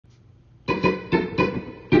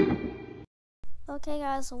Okay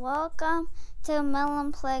guys, welcome to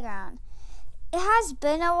Melon Playground. It has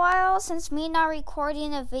been a while since me not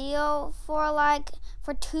recording a video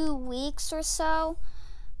for 2 weeks or so.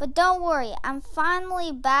 But don't worry, I'm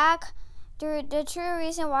finally back. The true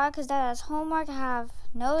reason why, because that has homework, I have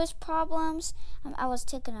nose problems, I was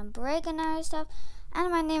taking a break and other stuff.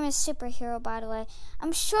 And my name is Superhero, by the way.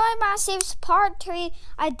 I'm showing my saves part 3.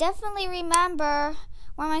 I definitely remember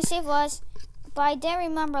where my save was, but I didn't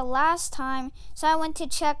remember last time, so I went to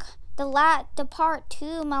check the part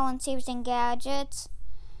 2 Melon Saves and Gadgets.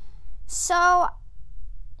 So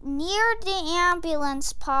near the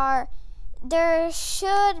ambulance part, there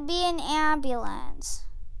should be an ambulance.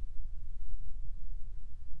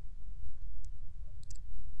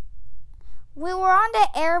 We were on the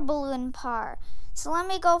air balloon part, so let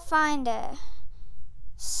me go find it.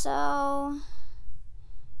 So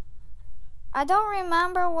I don't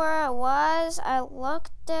remember where it was. I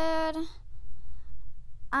looked it.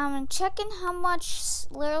 I'm checking how much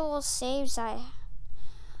little saves I have.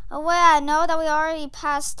 Oh wait, I know that we already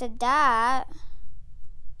passed that.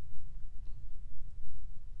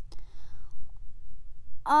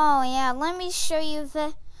 Oh yeah, let me show you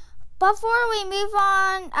the. Before we move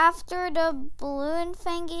on after the balloon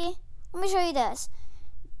thingy, let me show you this.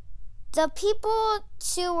 The people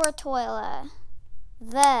sewer toilet.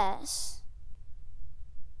 This.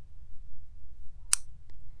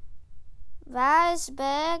 That is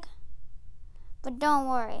big, but don't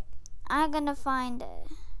worry, I'm gonna find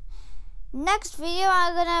it. Next video,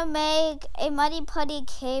 I'm gonna make a Muddy Putty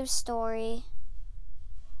cave story.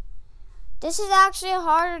 This is actually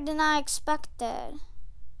harder than I expected.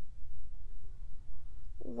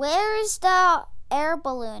 Where is the air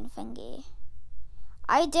balloon thingy?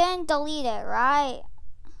 I didn't delete it, right?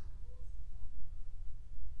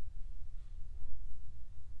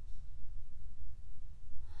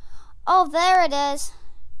 Oh, there it is.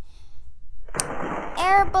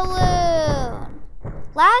 Air balloon.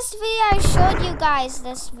 Last video I showed you guys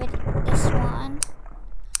this one.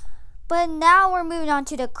 But now we're moving on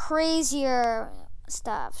to the crazier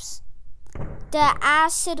stuffs. The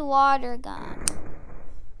acid water gun.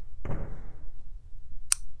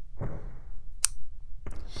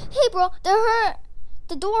 Hey bro,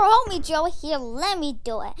 the door hold me, Joe. Here, let me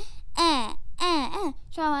do it. Try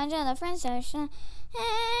my the friend session.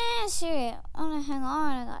 Siri, I'm gonna hang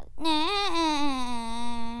on.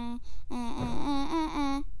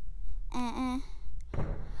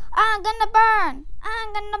 I'm gonna burn.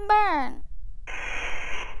 I'm gonna burn.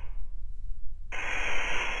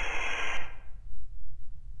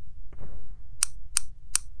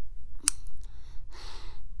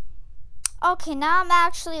 Okay, now I'm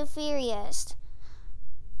actually furious.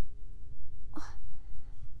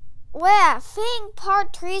 Well, I think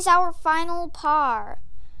part 3 is our final part.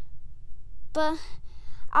 But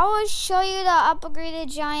I will show you the upgraded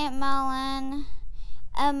giant melon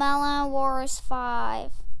and Melon Wars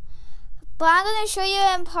 5. But I'm going to show you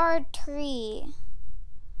in part 3.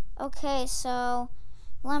 Okay, so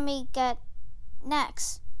let me get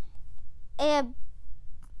next. No.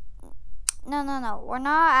 We're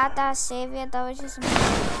not at that save yet. That was just a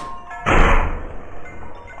mistake.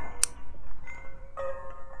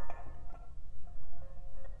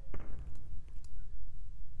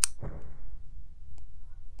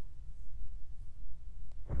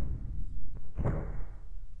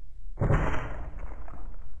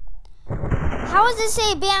 How does it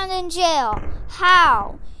say abandoned jail?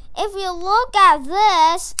 How? If you look at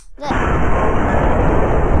this,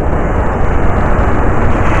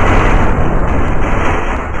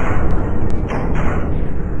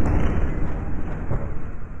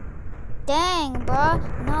 dang, bro.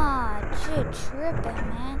 Nah, you're tripping,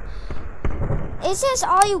 man. Is this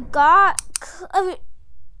all you got?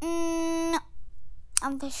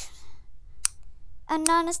 I'm fish. I'm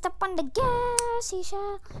gonna step on the gas,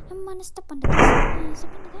 I'm gonna step on the gas,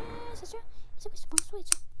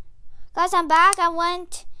 Guys, I'm back. I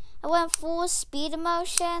went full speed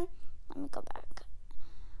motion. Let me go back.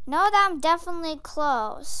 Know that I'm definitely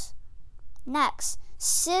close. Next,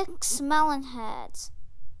 6 melon heads.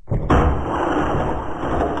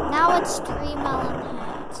 Now it's 3 melon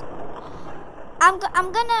heads. I'm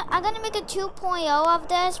gonna make a 2.0 of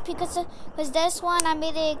this because this one I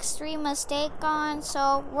made an extreme mistake on,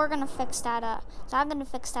 so we're gonna fix that up. So I'm gonna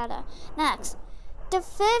fix that up. Next, the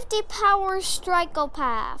 50 power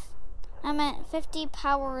strikeopath. I meant 50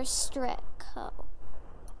 power strico.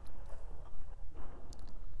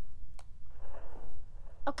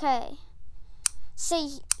 Okay.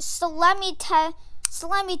 So let me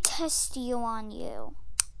test you on you.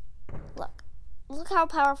 Look how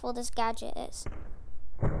powerful this gadget is.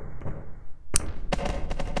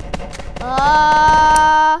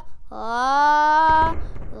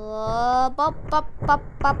 Bop bop bop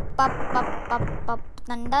bop bop bop bop bop.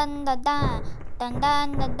 Dun dun dun dun dun dun dun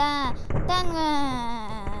dun dun dun dun dun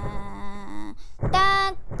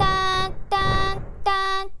dun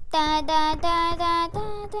da da da da da da da da da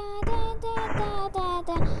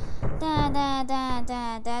da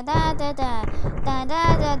da da da da da da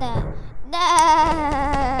da da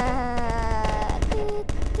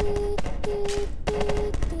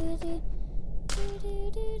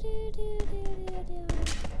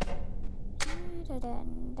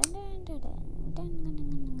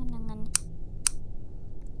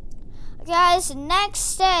Guys, next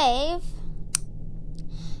save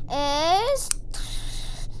is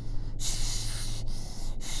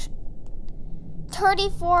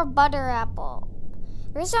 34 butter apple.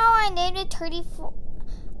 The reason why I named it 34,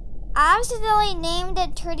 I accidentally named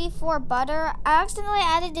it 34 butter. I accidentally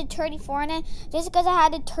added the 34 in it just because I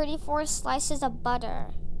had the 34 slices of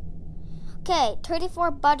butter. Okay,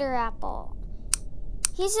 34 butter apple.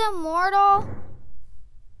 He's immortal,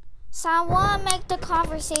 so I want to make the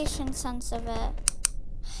conversation sense of it.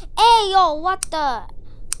 Hey, yo, what the?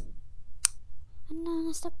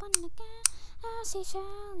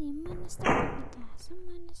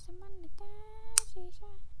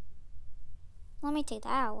 Let me take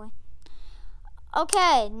that away.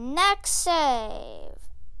 Okay, next save.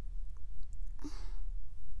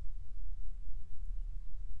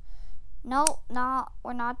 Nope,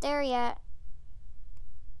 we're not there yet.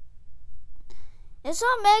 This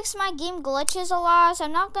one makes my game glitches a lot, so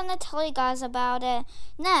I'm not gonna tell you guys about it.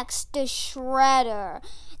 Next, the shredder.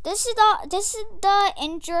 This is the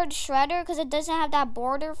injured shredder because it doesn't have that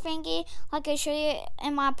border thingy like I showed you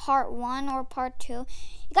in my part 1 or part 2. You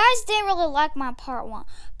guys didn't really like my part 1,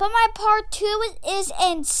 but my part 2 is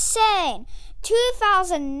insane.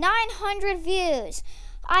 2,900 views.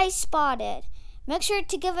 I spotted. Make sure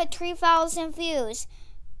to give it 3,000 views.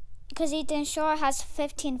 Because Ethan Shore has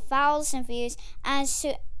 15,000 views and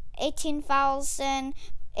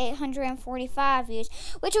 18,845 views,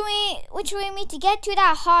 which we need to get to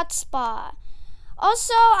that hot spot.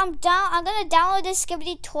 Also, I'm gonna download this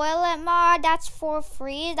Skibbity Toilet mod that's for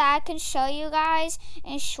free that I can show you guys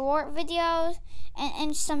in short videos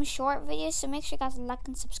and some short videos. So make sure you guys like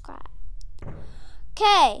and subscribe.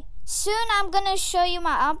 Okay, soon I'm gonna show you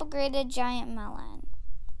my upgraded giant melon.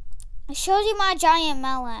 I showed you my giant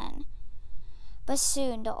melon, but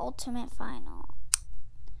soon the ultimate final.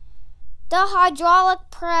 The hydraulic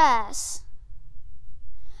press.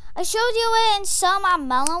 I showed you it in some of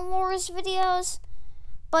my Melon Wars videos,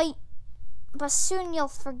 but soon you'll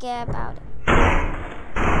forget about it.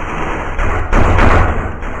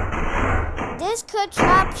 This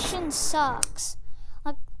contraption sucks.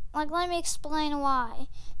 Like, let me explain why.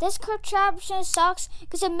 This contraption sucks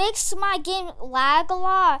because it makes my game lag a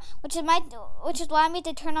lot, which is why I need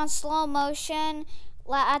to turn on slow motion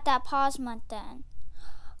at that pause button.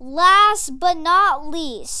 Last but not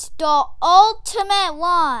least, the ultimate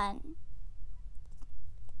one.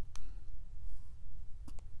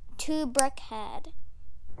 2 brickhead.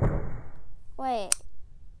 Wait.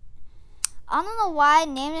 I don't know why I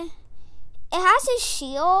named it. It has a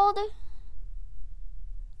shield.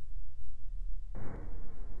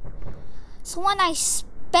 So when I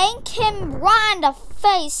spank him right in the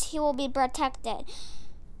face, he will be protected.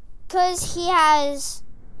 Because he has...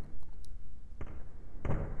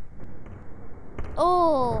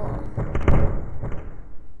 Oh.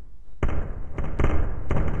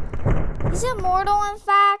 He's immortal, in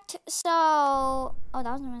fact. So... Oh,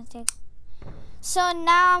 that was a mistake. So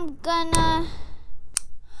now I'm gonna...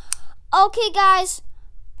 Okay, guys.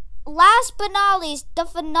 Last but not least, the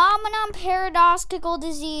phenomenon paradoxical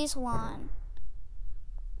disease one.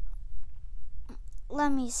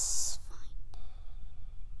 Let me find it.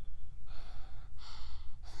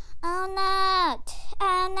 Oh no!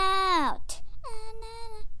 Oh no! Oh no!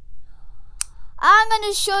 I'm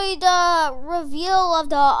gonna show you the reveal of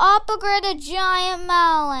the upgraded giant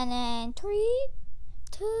melon in 3,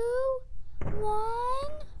 2,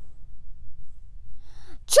 1.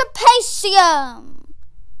 Trapezium!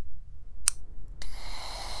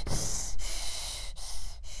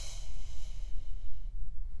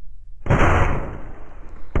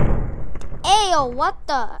 Ayo, what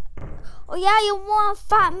the? Oh yeah, you wanna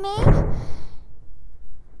fight me?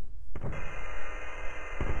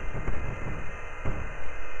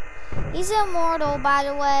 He's immortal, by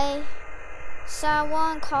the way, so I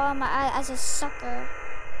won't call him as a sucker.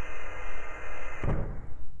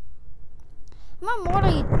 I'm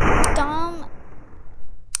immortal, you dumb.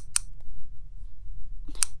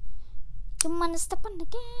 You wanna step on the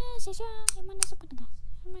gas? You wanna step on the gas?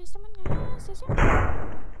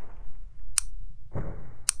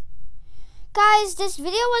 Guys, this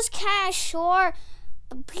video was kind of short,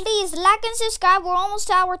 but please like and subscribe. We're almost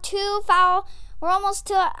to our we're almost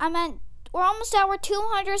to our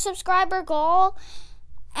 200 subscriber goal,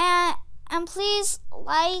 and please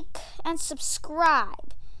like and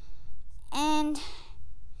subscribe, and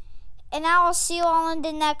I will see you all in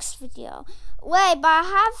the next video. Wait, but I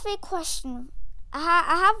have a question.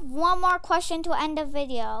 I have one more question to end the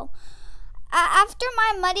video. After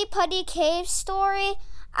my Muddy Putty Cave story,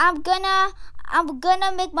 I'm gonna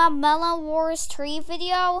make my Melon Wars tree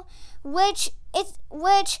video, which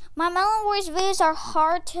my Melon Wars videos are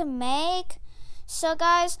hard to make. So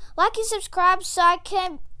guys, like and subscribe so I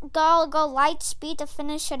can go light speed to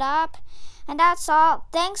finish it up. And that's all.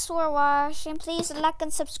 Thanks for watching. Please like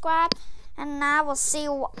and subscribe, and I will see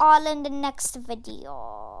you all in the next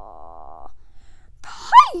video.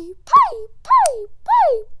 Purry, purry, purry,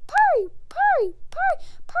 purry, purry, purry, purry,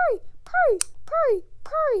 purry, purry,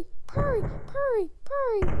 purry, purry, purry, purry,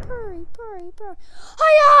 purry, purry, purry, purry.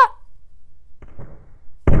 Hiya!